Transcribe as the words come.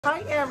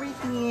Hi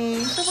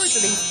everything! So for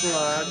today's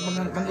vlog,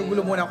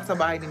 manggugulo muna ako sa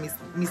bahay ni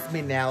Miss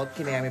Minel,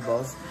 Kinemi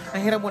Balls.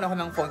 Nanghiram muna ako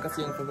ng phone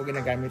kasi yung phone ko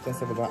ginagamit yan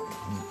sa baba.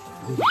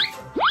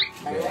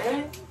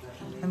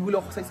 Nanggulo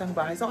ako sa isang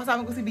bahay. So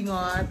kasama ko si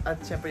Bingot at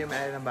syempre yung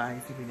may-ari ng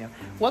bahay, si Minel.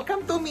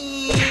 Welcome to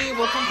me!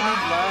 Welcome to my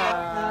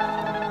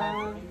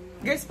vlog!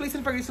 Guys, please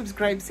don't forget to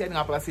subscribe. Si ano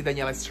nga pala, si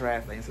Daniella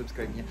Stress. Ayun,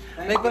 subscribe niya.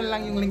 Like ko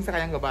lang yung link sa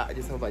kanyang baba.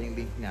 Diyan sa baba yung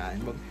link niya.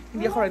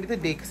 Hindi ako ready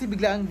today kasi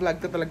bigla ang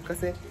vlog ko talaga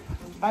kasi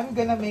I'm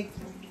gonna make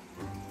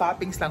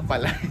toppings lang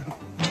pala.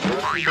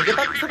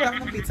 Nag-toppings na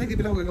lang ng pizza.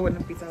 Hindi pala ako gagawa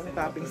ng pizza.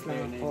 Toppings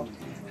lang ako.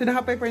 So,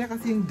 naka-pepper niya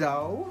kasi yung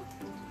dough.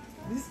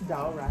 This is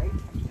dough, right?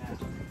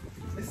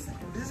 This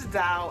is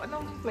dough.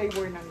 Anong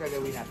flavor nang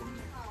gagawin natin?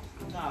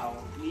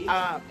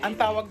 Ang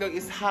tawag daw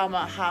is ham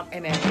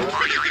and egg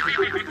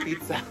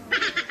pizza.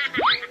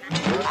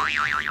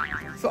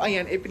 So,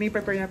 ayan.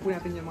 Piniprepare na po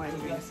natin yung mga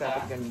ingredients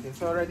dapat gamitin.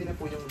 So, ready na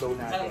po yung dough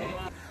natin.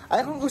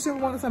 Ay, kung gusto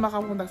mo muna sa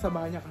makapunta sa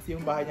bahay niya kasi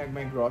yung bahay niya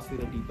may grocery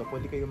na dito,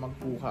 pwede kayo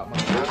magkuha,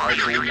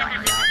 mag-order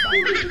lang,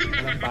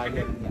 walang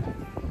bayad niya.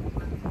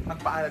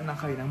 Magpaalam lang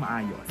kayo ng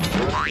maayos.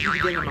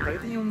 Hindi naman kayo.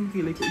 Ito yung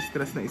feeling ko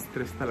stress na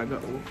stress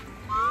talaga, oh.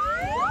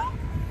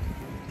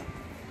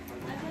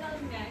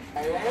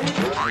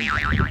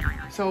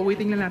 So,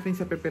 waiting lang natin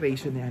sa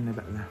preparation niya.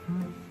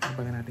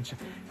 Abangan natin siya.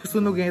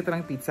 Susunogin ito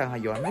ng pizza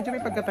ngayon. Medyo may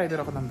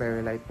pagka-tider ako ng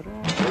very light, pero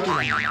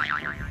okay lang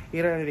naman.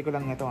 I-ready ko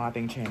lang ito ang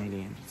ating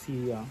channelin.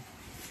 See ya.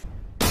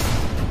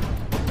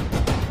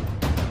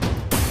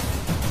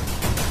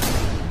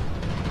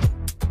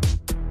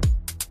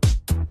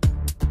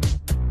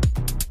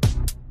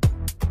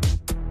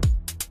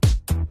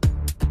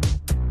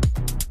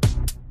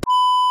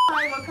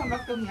 Welcome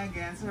back to me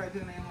again. So, ready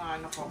na yung mga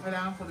ano ko.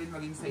 Kailangan ko din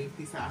maging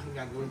safety sa aking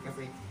gagawin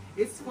kasi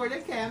it's for the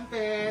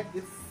campet.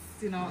 It's,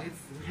 you know, it's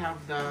have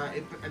the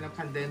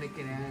pandemic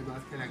and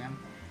kailangan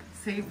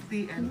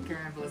safety and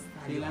careless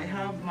tayo. I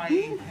have my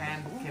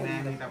hand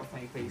kinemi tapos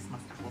may face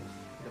mask ako.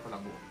 Hindi pala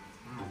buo.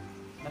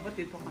 Dapat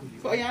dito ka.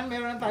 So, ayan,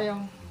 meron na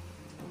tayong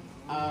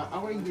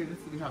our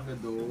ingredients. We have the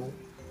dough,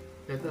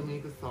 the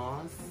tomato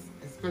sauce,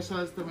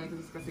 special tomato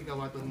sauce kasi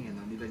gawa to ni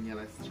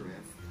Daniella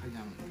Stress.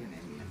 Kanyang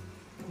kinemi yan.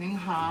 Ng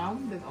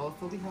ham, then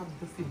also we have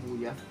the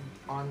sibuyas,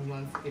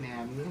 onions,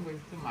 kinemi,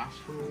 with the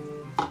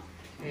mushroom,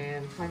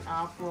 and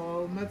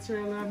pineapple,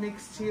 mozzarella,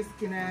 mixed cheese,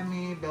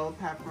 kinemi, bell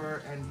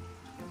pepper, and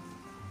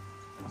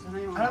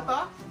ano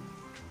to?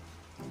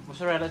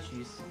 Mozzarella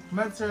cheese.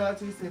 Mozzarella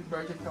cheese with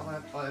virgin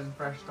coconut oil and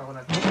fresh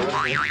coconut oil.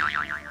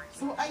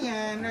 So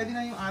ayan, ready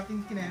na yung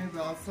ating kinemi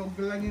balls. So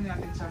galagyan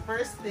natin siya.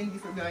 First thing is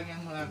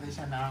galagyan muna natin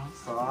siya ng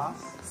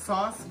sauce.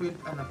 Sauce with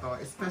ano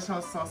to, special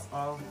sauce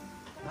of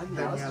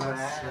Daniella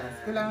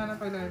Stress. Kailangan na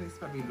pala ng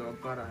pabilog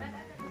para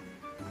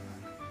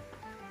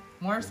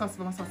more sauce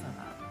ba mas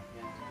masarap?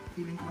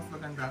 Feeling ko mas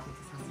maganda ako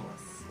sa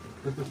sauce.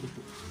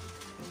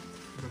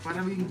 Para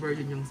maging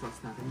virgin yung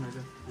sauce natin.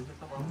 Masarap.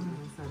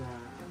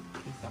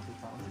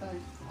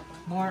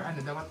 More,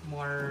 dapat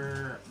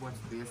more,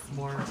 what's this?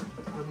 More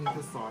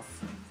tomato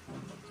sauce.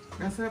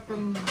 Masarap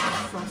yung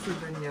sauce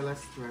with Daniella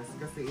Stress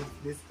kasi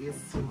this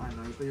is yung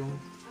ito yung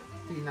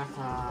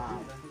pinaka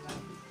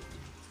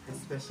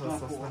special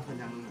sauce ng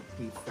kanyang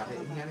pizza. Kaya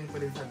nga rin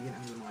pwede sabihin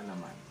ang mga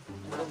laman.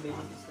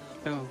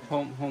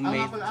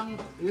 Homemade.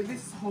 This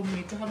is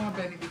homemade. Tsaka mga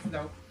benefits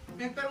daw.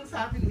 Nagtanong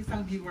sa atin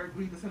isang viewer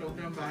dito sa loob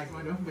ng bahay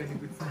kung ano ang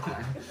benefits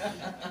na.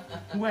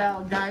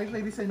 Well, guys,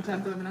 ladies and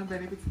gentlemen, ang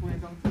benefits po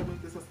nitong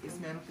tomato sauce is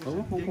meron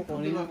po siya.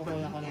 Kukunin mo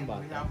kaya ka ng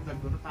bata. Kaya po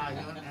nagduro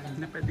tayo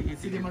and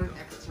cinnamon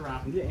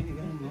extract. It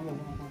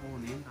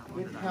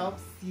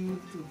helps you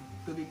to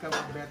become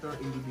a better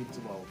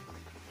individual.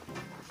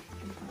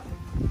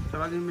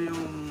 Tawagin mo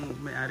yung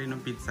may-ari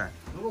ng pizza.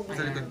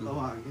 Sa likod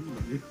mo.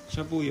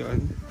 Siya po yun.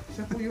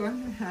 Siya po yun.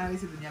 May-ari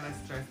si Daniella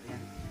Stress.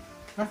 Ayan.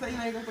 Basta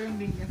ilagay ko po yung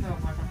link niya sa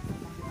mga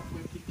makita po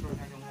yung picture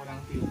na yung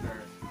walang filter.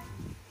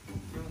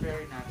 Yung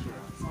very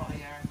natural. So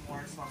ayan,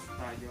 more sauce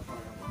tayo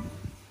para po.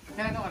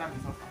 Kaya ito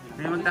maraming sauce.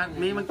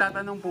 May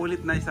magtatanong po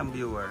ulit na isang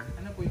viewer.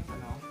 Ano po yung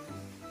tanong?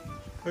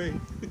 Hoy.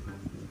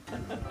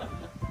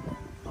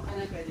 Okay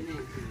na, pwede na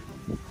yun.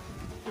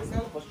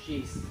 Tapos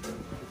cheese.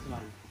 This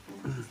one.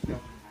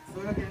 So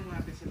lagyan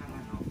natin siya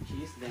ng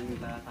cheese, then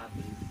the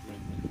toppings.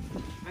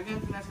 Lagyan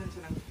natin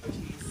siya ng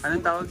cheese.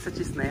 Anong tawag sa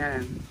cheese na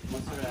yan?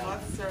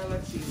 Mozzarella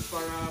cheese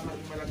para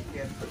maging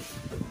malagkit.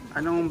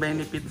 Anong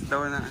benefits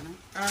daw na ano?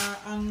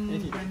 Ang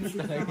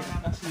benefits naman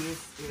ng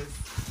cheese is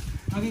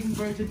maging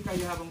virgin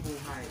kayo habang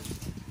buhay.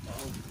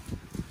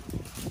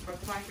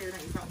 Pag-find kayo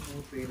ng isang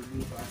butil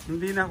dito.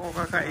 Hindi na ako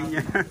kakain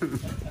yan.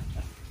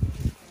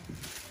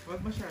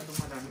 Huwag masyadong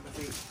madami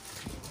kasi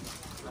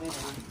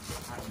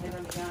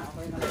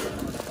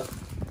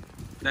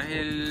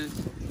dahil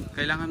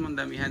kailangan mong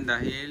damihan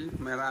dahil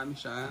marami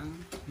siyang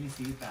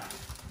bisita.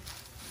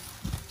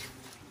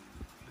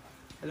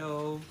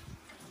 Hello.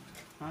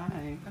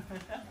 Hi.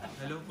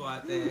 Hello po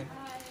ate.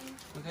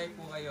 Mag-hi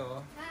po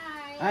kayo.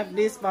 Hi.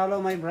 Please follow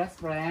my best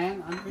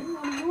friend. Ano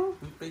mo?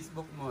 Yung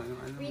Facebook mo, yung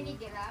ano mo. Winnie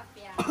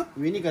Galapia.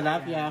 Winnie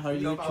Galapia, her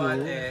Hello po YouTube.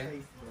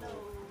 ate.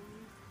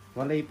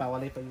 Walay pa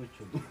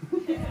YouTube.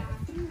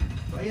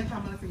 So ayan,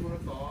 tama na siguro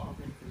to.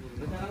 Okay,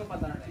 siguro.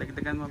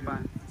 Dagdagan mo pa.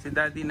 Si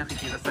Daddy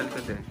nakikita sa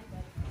likod eh.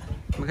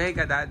 Mag-hi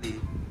ka, Daddy.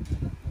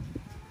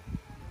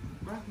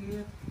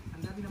 Bakit?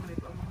 Ang dami naman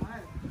ito ang mahal.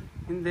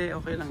 Hindi,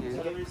 okay lang yan.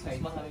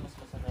 Mas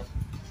masarap.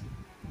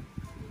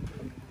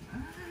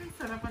 Ay,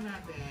 sarapan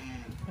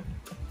natin.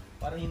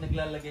 Parang yung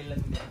naglalagay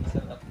lang din.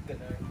 Masarap ka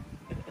na.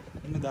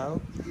 Ano daw?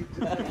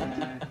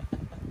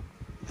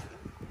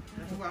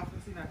 Nakuha ako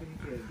kasi natin ni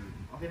Kelly.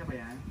 Okay na ba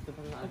yan? Ito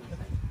pa nga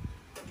ano.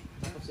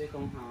 Tapos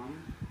itong ham.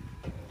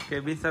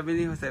 Kevin, sabi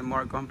ni Jose,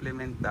 more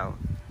compliment daw.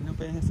 Ano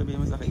pa yung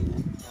sabihin mo sa kanya?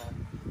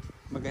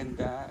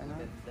 Maganda, ano?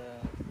 Ganda.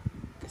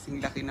 Kasing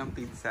laki ng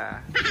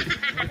pizza.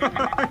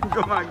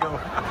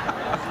 Gumagawa.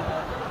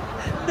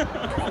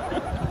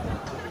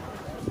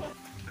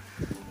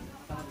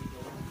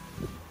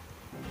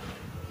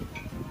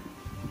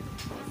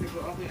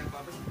 Siguro okay na to.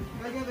 Tapos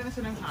lagyan natin na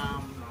siya ng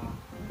ham, no?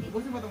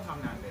 Ubusin mo itong ham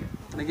natin.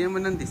 Lagyan mo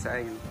ng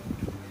design.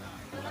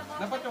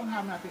 Dapat yung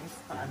ham natin is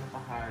paano pa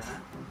hard,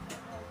 ha?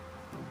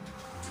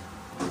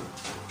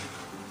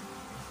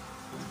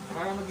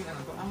 Para maging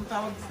ano to. Ang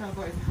tawag sa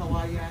to is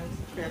Hawaiian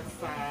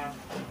pizza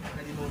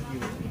na limon.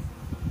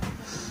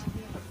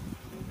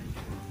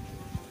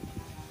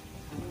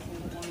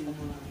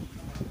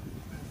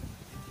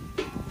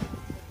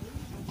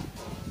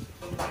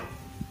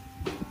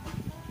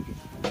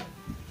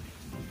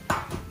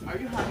 Are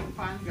you having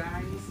fun,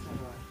 guys?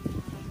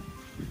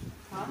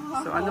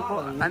 So ano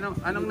po,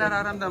 anong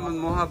nararamdaman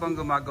mo habang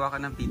gumagawa ka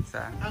ng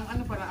pizza? Ang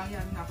ano pala, ang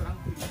yan nga pala, ang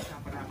pizza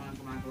para mga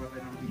gumagawa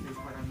ka ng pizza is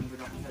parang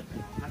nandun ako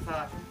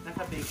sa,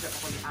 nasa bake shop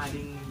ako ni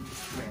Aling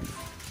Stress.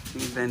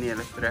 Yung Daniella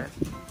Stress?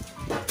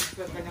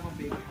 So, kanya kong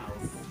bake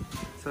house.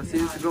 So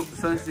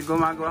since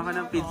gumagawa ka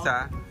ng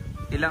pizza,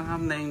 ilang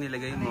ham na yung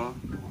nilagay mo?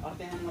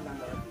 Ortehan mo lang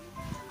daw.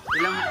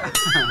 Ilang... At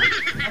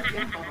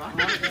yan pa ba?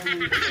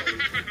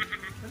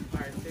 Ang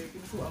parte,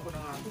 kinusuan ko na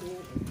nga ito.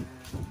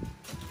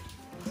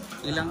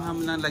 Ilang ham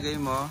na lagay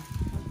mo?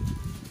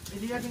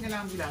 Hindi natin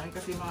kailangan bilangin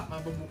kasi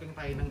mabubuking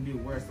tayo ng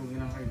viewers kung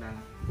ilang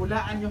kailangan.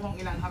 Hulaan nyo kung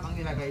ilang ham ang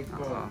nilagay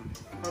ko.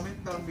 Comment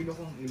down below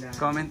kung ilan.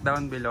 Comment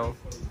down below.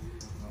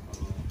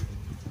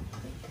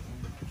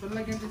 So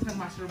lagyan din ng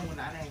mushroom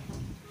muna, ano eh.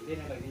 Hindi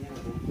na lagyan niya.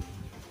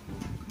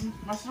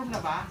 Mushroom na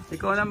ba?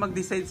 Ikaw lang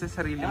mag-decide sa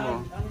sarili mo.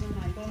 Ano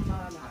na, ito ang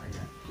bahala.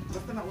 Ayan.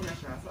 Basta nauna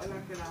siya, so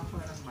alam kailangan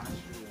ko na ng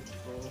mushroom.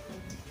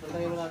 So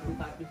tayo wala itong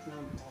toppings na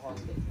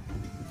konti.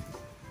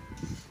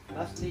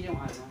 Lastly yung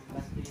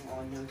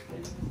onions din.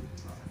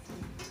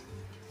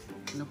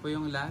 Ano po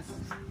yung last?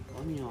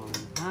 Onion.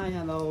 Hi,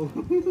 hello.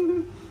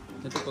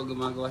 Ito po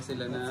gumagawa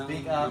sila ng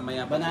Big up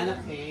mamaya pa banana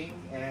sila. cake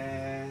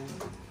and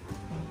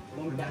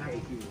lumpia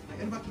cake.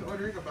 And ba't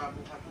order ka ba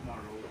buka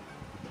tomorrow?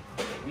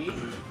 Di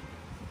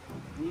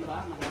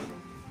ba?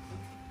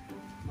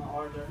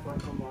 Ma-order for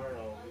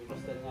tomorrow. Because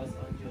the nurse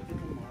on duty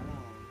tomorrow.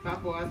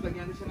 Tapos,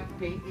 lagyan din siya ng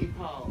paint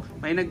ipal.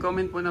 May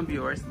nag-comment po ng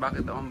viewers,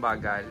 bakit ako ang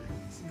bagal?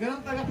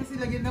 Ganon talaga kasi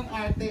lagyan ng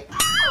arte.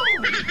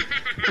 Arte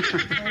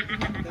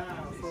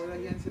daw. So,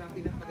 lagyan siya ng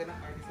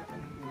pinakagandang arte sa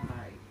kanyang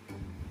buhay.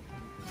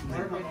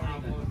 More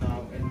pineapple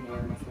daw and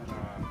more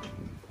masarap.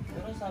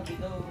 Pero sabi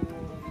daw,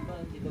 di ba,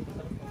 hindi daw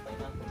masarap ng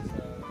pineapple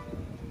sa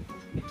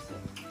pizza.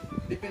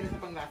 Depende sa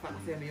panglasa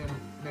kasi ano yun,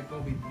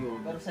 nag-COVID yun.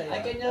 Pero sa'yo,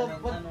 I can you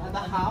put at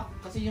the half,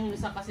 kasi yung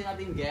isa kasi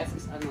nating guest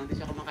is ano, hindi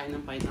siya kumakain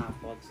ng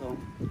pineapple. So,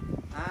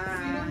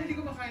 Sino hindi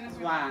ko makain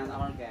ng one,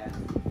 our guest.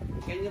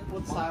 Can you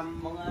put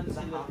some mga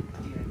sila?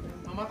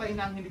 Mamatay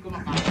na ang hindi ko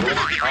makain.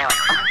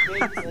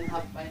 Grapes and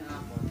half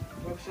pineapple.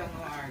 Huwag siyang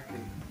mga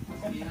arte.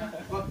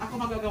 Wag ako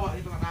magagawa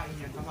nito kakain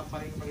yan. Kapag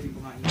pa rin pag hindi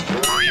kumain.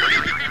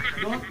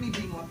 Don't me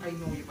bingot. I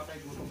know you. Patay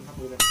gutom sa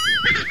tulad ko.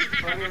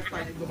 Parehas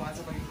tayo gumaan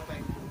sa pagiging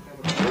patay gutom.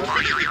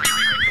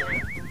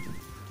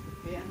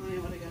 Kaya ano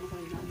yung oregano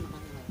kanina?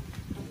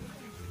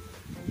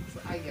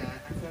 So ayan,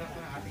 ang sarap na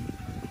ng ating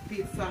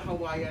pizza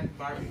Hawaiian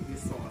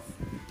barbecue sauce.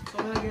 So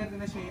nalagyan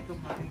natin na siya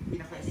itong ating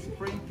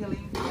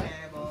pinaka-sprinkling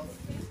pebbles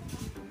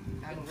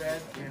and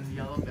red and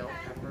yellow bell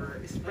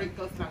pepper.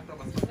 Sprinkles lang to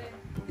basta.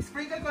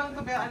 Sprinkle ko lang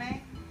to bell, ano eh?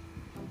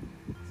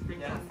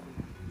 Sprinkles.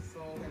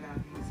 So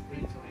kailangan yung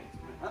sprinkle eh.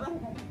 Alam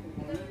mo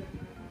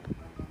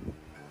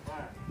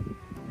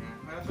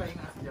Para tayong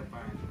nga sa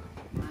Japan.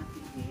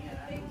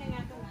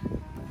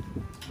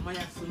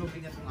 Mamaya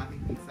sunugin niya itong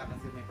ating pizza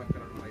kasi may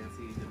pagkaroon pa yan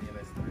si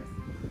Daniella Stress.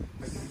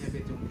 Pag hindi niya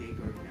bet yung cake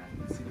or niya,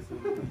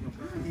 sinusunod yung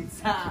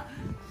pizza.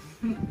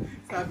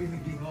 Sabi ni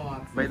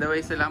Gingot. By the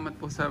way, salamat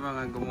po sa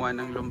mga gumawa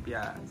ng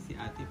lumpia. Si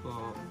ate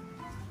po.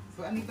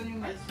 So andito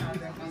yung nuts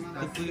natin.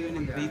 Ate po yung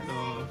nagprito.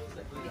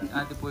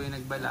 Ate po yung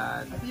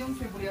nagbalat. At yung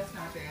sibuyas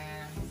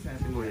natin.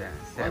 Sibuyas.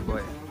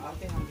 Seboy.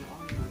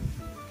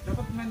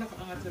 Dapat may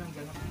nakaangat siya ng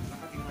gano'n.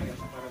 Nakatingaya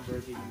siya para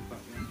virgin yung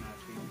pagkain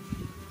natin.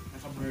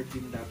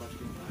 Naka-virgin dapat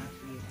yung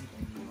ating.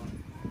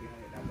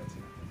 Nakatingaya dapat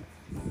siya.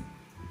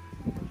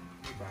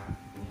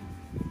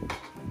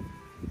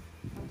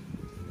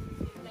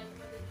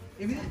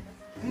 Diba?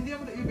 Hindi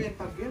ako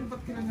na-ibenta, girl.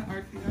 Ba't kailangan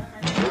arte na?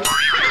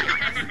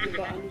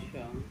 Diba ano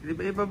siya? Di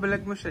ba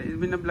ibablog mo siya?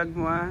 Binablog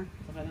mo ah?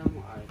 Sa kailangan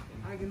mo arte.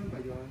 Ganun ba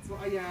yun? So,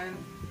 ayan.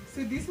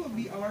 So, this will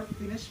be our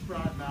finished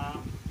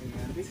product.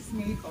 Ayan. This is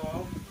made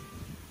of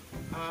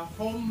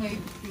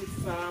homemade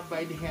pizza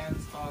by the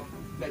hands of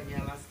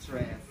Daniella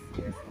Stress.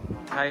 Yes.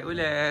 Hi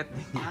ulit.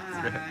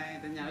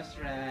 Hi, Daniella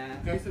Stress.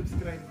 Guys,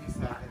 subscribe niyo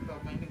sa akin. Ito,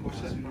 may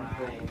negosyo dito.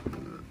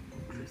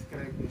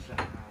 Subscribe niyo siya.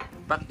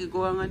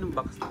 Pakikuha nga ng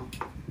box mo.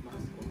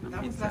 Ng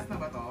Tapos pizza. last na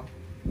ba to?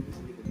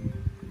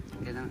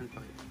 Kailangan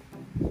pakit.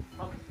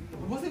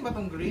 Ubusin ba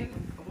tong green?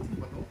 Ubusin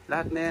ba to?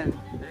 Lahat na yan.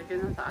 Dahil kayo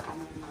nang taas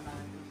mo.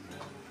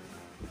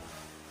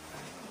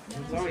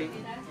 Sorry.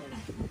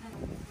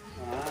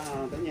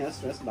 Wow, Daniella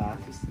Stress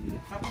back.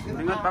 Tapos ito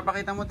Ingat,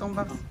 papakita mo tong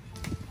box.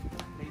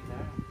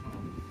 Later.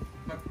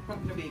 pag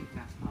na-bake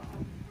na.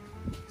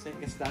 Kasi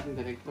kasi dating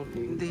director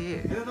eh. Hindi.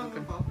 Ito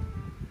to.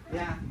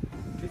 Yeah.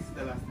 This is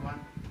the last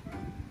one.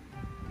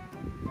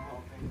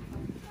 Okay.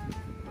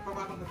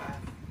 Papatong ka taas.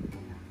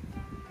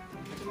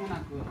 Ito muna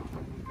ako.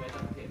 Pwede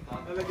kasi ito.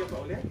 Lalagyan pa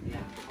ulit?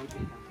 Yeah, konti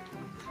lang.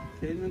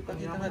 Kaya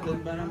nagpakita ka doon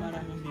para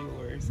maraming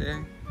viewers eh.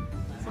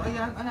 So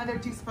ayan, another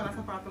cheese para sa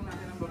patong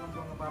natin ng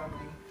bangang-banga para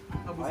maging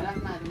Okay lang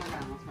na, di na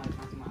lang.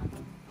 Mas maano.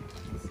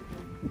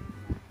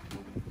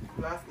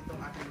 Plus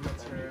itong ating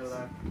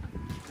mozzarella.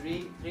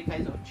 Three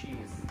kinds of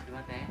cheese.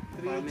 Diba te?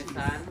 Three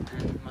Parmesan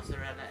and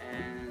mozzarella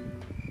and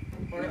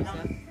Or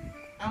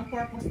ang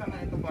purpose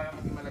naman ito para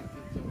maging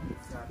malagkit yung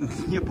pizza.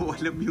 Hindi niya po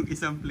alam yung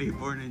isang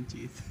flavor ng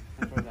cheese.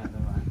 I forgot the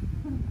one.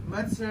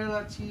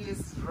 Mozzarella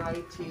cheese, dry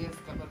cheese,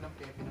 katulad ng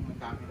pepe ng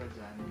magkamera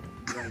dyan.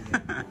 Dry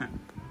yan.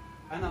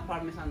 Ano,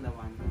 parmesan the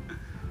one.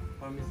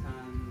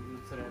 Parmesan,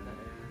 mozzarella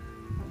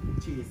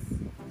and Cheese.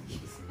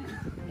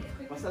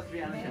 basta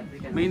three ano siya. Three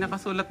kinds May of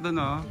nakasulat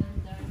doon oh.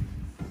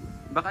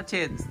 Baka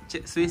cheese,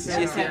 Swiss cheese.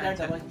 cheese Cheddar,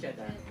 yan. the one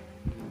cheddar.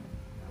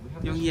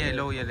 Yung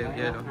yellow. Ayaw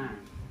Yellow. na.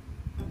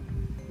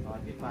 O,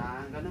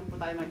 diba? Ganun po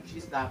tayo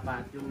mag-cheese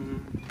dapat.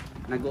 Yung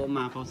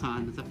nag-uumapaw sa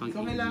ano sa pag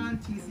So kailangan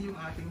cheesy yung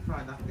ating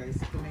product guys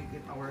to make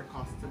it our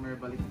customer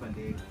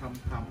balik-balik from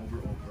come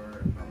over.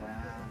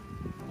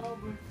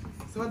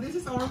 So this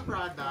is our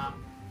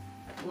product.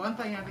 One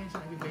time natin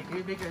siya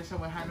i-bake. I-bake siya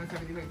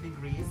 175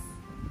 degrees.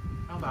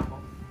 Ang ba ako?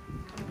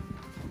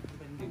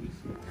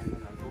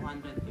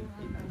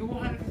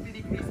 250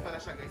 degrees pala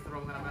siya guys.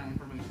 Wrong na naman ang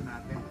information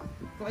natin.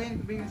 So ayun,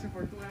 i-bake siya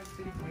for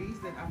 250 degrees.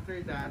 Then after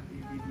that,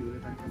 i-review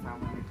ulit ang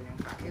kasama nito yung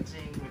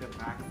packaging with a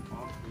box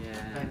of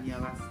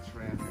Daniella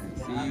Stress.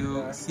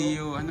 See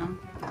you, ano?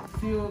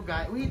 See you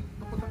guys. Wait,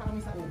 pupunta pa kami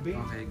sa ube.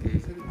 Okay, okay.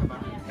 Excited ka ba?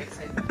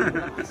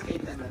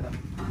 Excited na lang.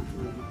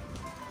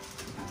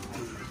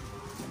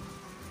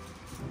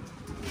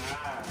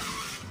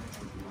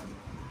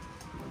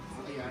 So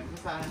ayan,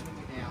 isahan yung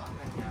Daniella ang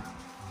kanya.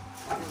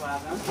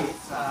 Diwagang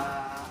pizza.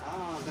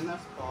 Oh,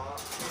 ganas po.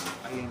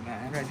 Ayan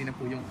nga, ready na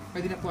po yung,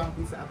 pwede na po ang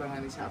pizza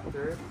abangan ni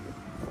after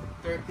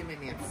 30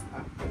 minutes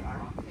after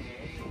our.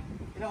 Okay.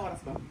 Ilang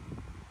oras ba?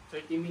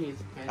 30 minutes.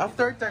 Okay.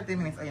 After 30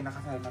 minutes, ayun,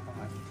 nakasal na po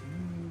kami.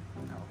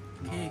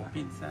 Okay,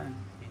 pizza.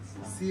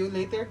 See you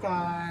later,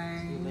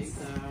 guys! See you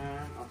later.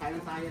 Okay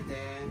na tayo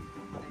din.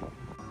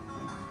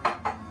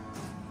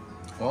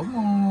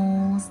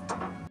 Almost!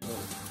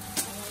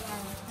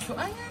 So,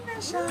 ayan na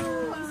siya!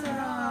 Ang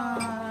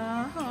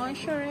sarap! Ay,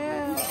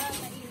 Cheryl!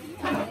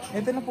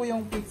 Ito na po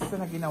yung pizza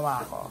na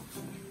ginawa ko.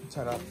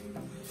 Charot.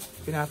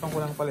 Pinatong ko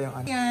lang pala yung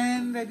ano.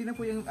 Ayan! Ready na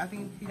po yung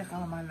ating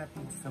pinakamamahal na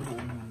pizza sa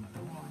buong mundo.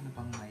 Ano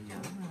pang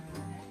mayaman?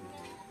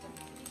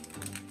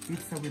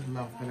 Pizza with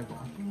love talaga.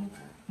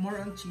 More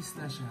on cheese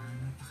na siya.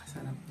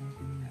 Napakasarap ng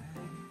tingnan.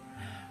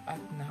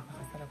 At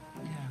napakasarap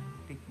niya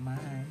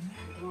tikman.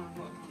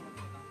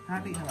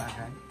 Hati na ba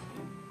agad?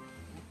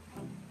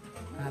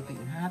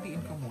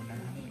 Hatiin ko muna.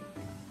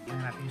 Yan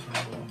natin siya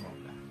ng buong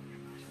bola.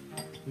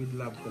 With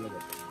love talaga.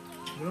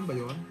 Ganun ba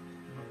yun?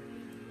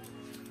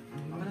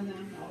 Okay na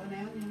yan. Okay na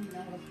yan. Yung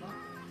binawas ko.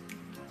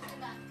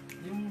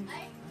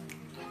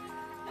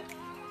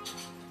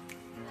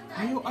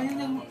 Ayun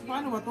yung,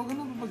 paano ba to?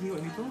 Ganun ba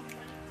pag-iwan ito?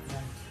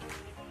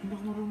 Hindi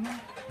ko marunong.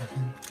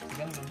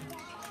 Ganun.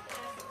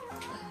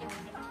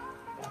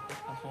 Tapos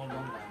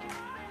kasolong lang.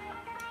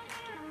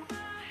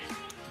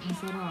 Ang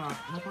sarap.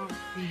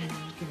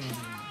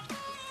 Napaka-kinain.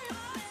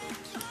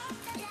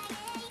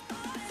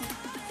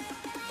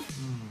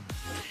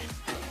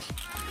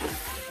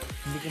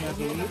 Hindi ko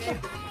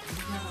nakikita.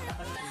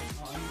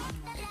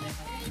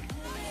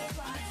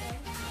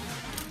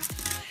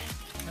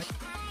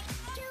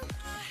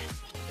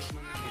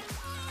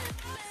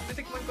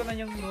 Titikman ko na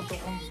yung luto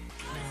kong...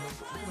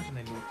 Ano ba siya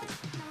niluto?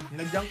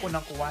 Nilagyan ko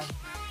ng kuwan.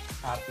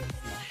 Toppings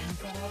na. Ang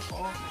sarap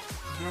ko.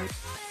 Girl.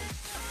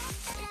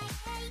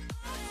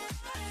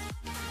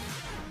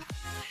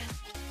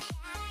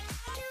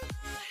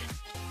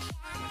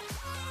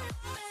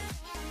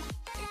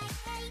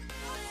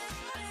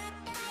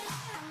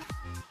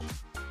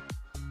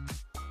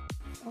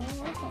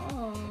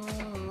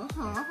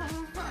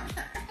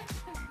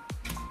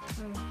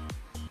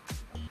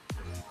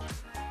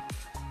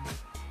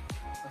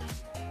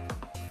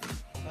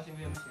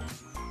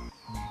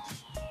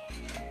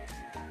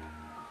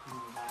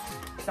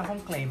 Isa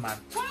kong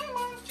claymat.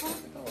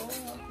 Ito,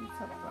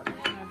 pizza pa.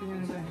 Natin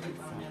yung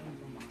pizza.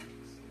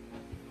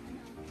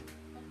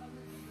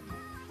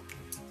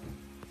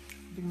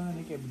 naman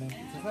ni Kevin ng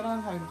pizza.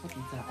 Sarang nakain ko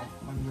pizza ako.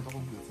 Magluto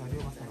kong pizza.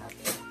 Di ba masarap?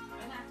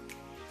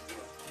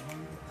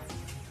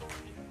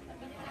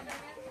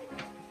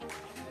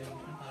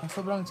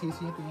 Sobrang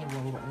cheesy niya. Tingnan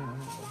mo.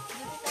 Ano ko.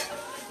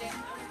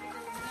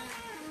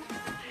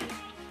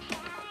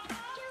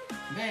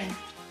 Okay.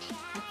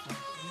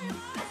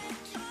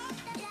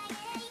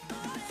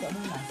 So, ano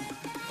yung lasa?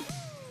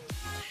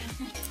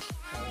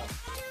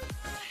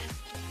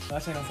 Wala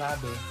siya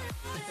nasabi.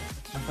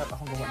 Masarap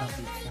akong gawa ng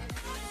pizza.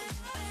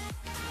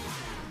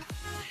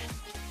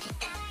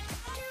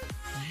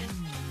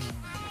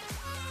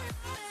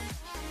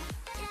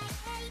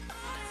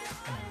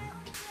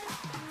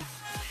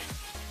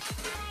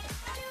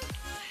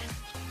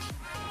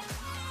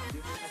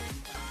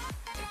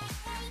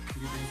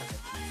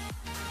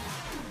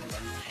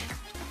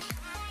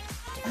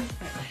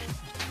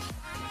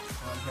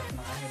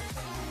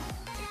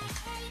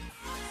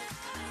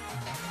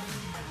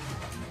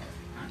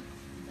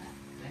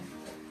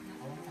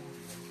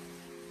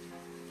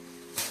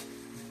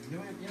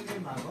 Yung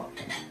kayo bago?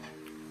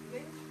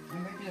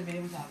 Yung kayo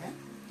pinabili mo sa akin?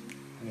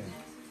 Yeah.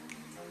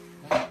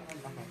 Okay.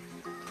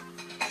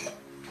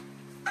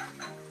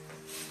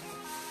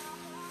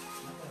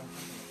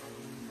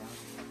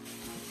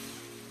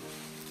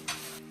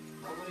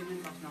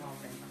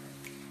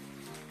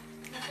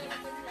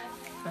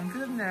 Thank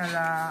you,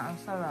 Daniella. Ang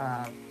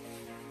sarap.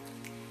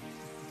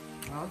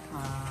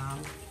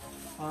 Welcome.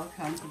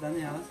 Welcome to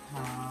Daniella's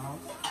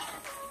house.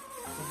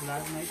 So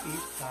glad may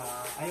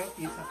pizza. Ayaw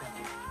pizza ka.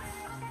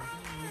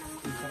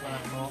 Pizza para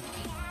mo.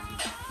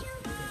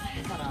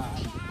 Para.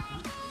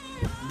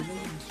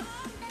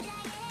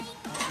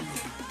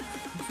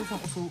 Gusto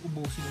ko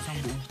ubusin isang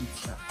buong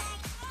pizza.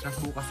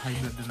 Tapos bukas high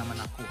blood na naman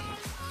ako.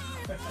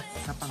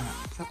 Isa pa nga.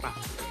 Isa pa.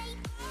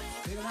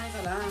 Hindi kumain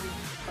ka lang.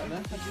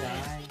 Paglan sa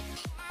jay.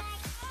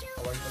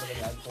 Kawal ko talaga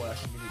ni Abby kung wala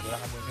siyang binigay. Wala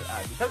kami kay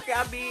Abby. Sabi kay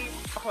Abby,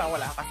 bakla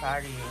wala ka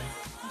kasari.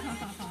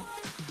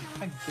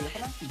 Nagpila ka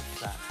ng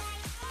pizza.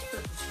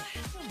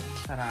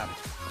 Sarap.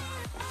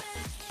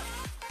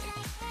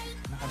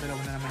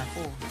 Nakadalawa na naman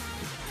ako.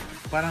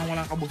 Parang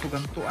walang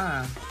kabusugan to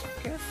ah.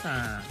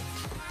 Kesa.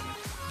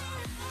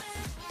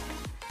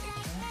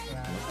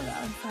 Wala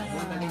ang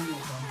sarap.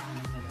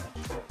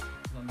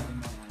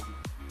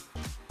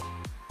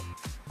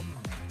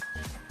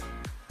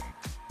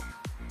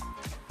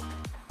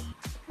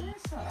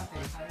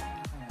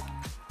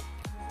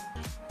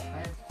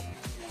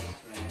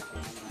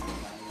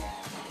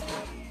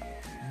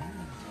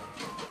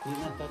 Hindi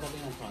na totally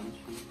na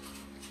crunchy.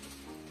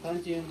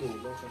 Crunchy yung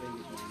dulo, pero hindi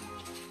ko.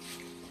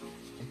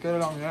 Kaya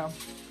lang yan.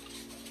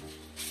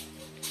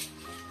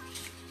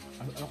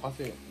 Ano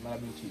kasi,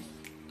 maraming cheese.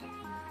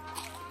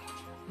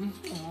 Ang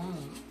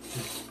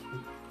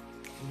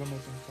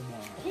gamot yung sa mga.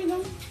 Okay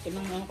lang.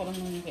 Tinangan ko lang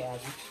naman kay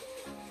Abby.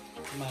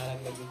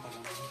 Malaglag yung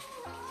pangalan.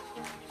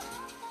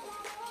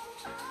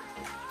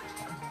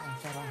 Ang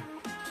sarap.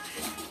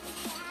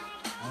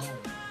 Oh.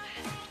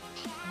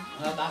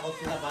 Natakot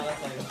sila para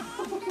sa'yo.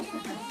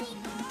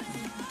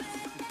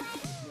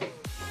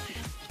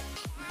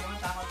 Hindi mo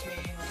takot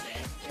kay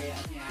Jose. Kaya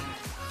niya.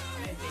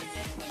 May day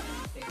niya yung mga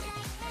mistake.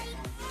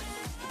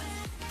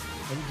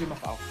 Hindi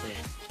maka-after.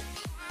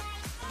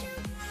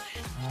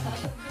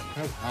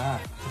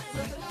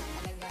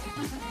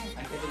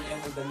 Actually niya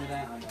yung magdami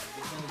na yung ano.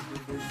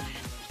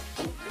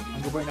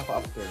 Ang gabay na ko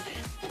after.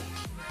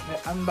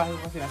 Ang bahay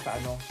ko kasi nasa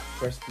ano,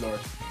 first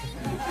floor.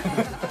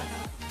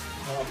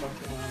 Nakapag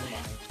sa mga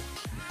bahay.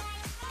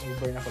 Ang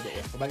gabay na ko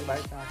doon.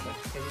 Pabalik-balik na ako.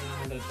 Kaya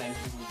yung 100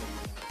 times yung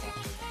magdami na.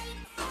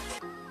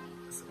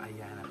 So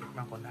ayan,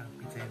 natikman ko na ang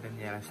pizza ni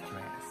Daniella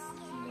Stress.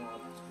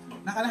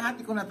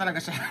 Nakalahati ko na talaga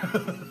siya.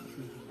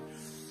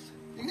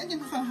 Tingnan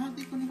niyo,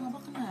 nakalahati ko ni Baba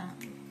ka na.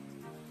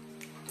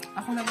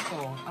 Ako lang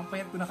to, ang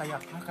payat ko na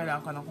kaya kailangan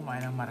ko nang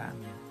kumain ng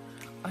marami.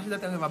 Kasi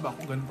dati ang baba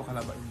ko, ganito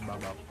kalaba yung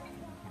baba ko.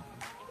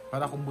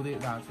 Para akong buti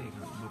dati,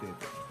 buti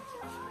ito.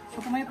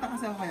 So kumain pa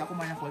kasi ako kaya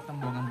kumain ng kulit ng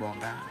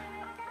bonggang-bongga.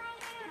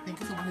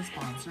 Thank you so much,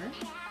 sponsor.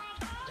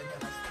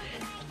 Daniella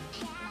Stress.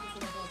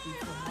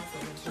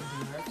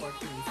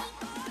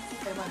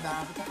 Kay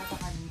Madam, ito ka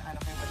kakanin, ano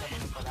kay Madam,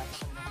 ano pala,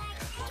 sa kanilang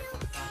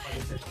airport,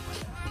 nakapalisearch ko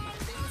pala.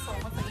 Thank you so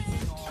much sa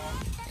inyo.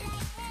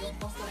 Yung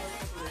customer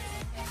ko to.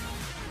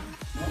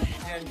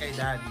 Ayan kay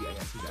Daddy,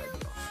 ayan si Daddy.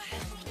 Oh.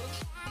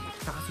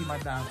 Saka si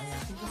Madam,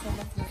 ayan. Thank you so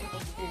much sa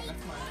pagbukas,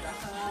 Madam.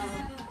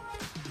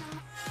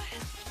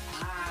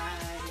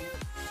 Hi!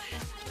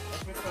 I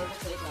prefer to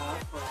take off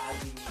for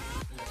Abby.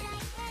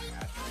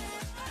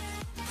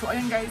 So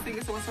ayan guys, thank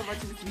you so much for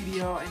watching this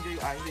video. Enjoy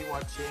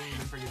watching.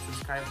 Don't forget to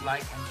subscribe,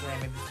 like, and share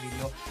this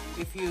video.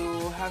 If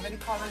you have any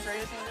comments or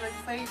anything you'd like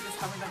to say, just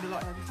comment down below.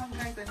 And have a good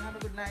guys and have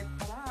a good night.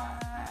 Bye!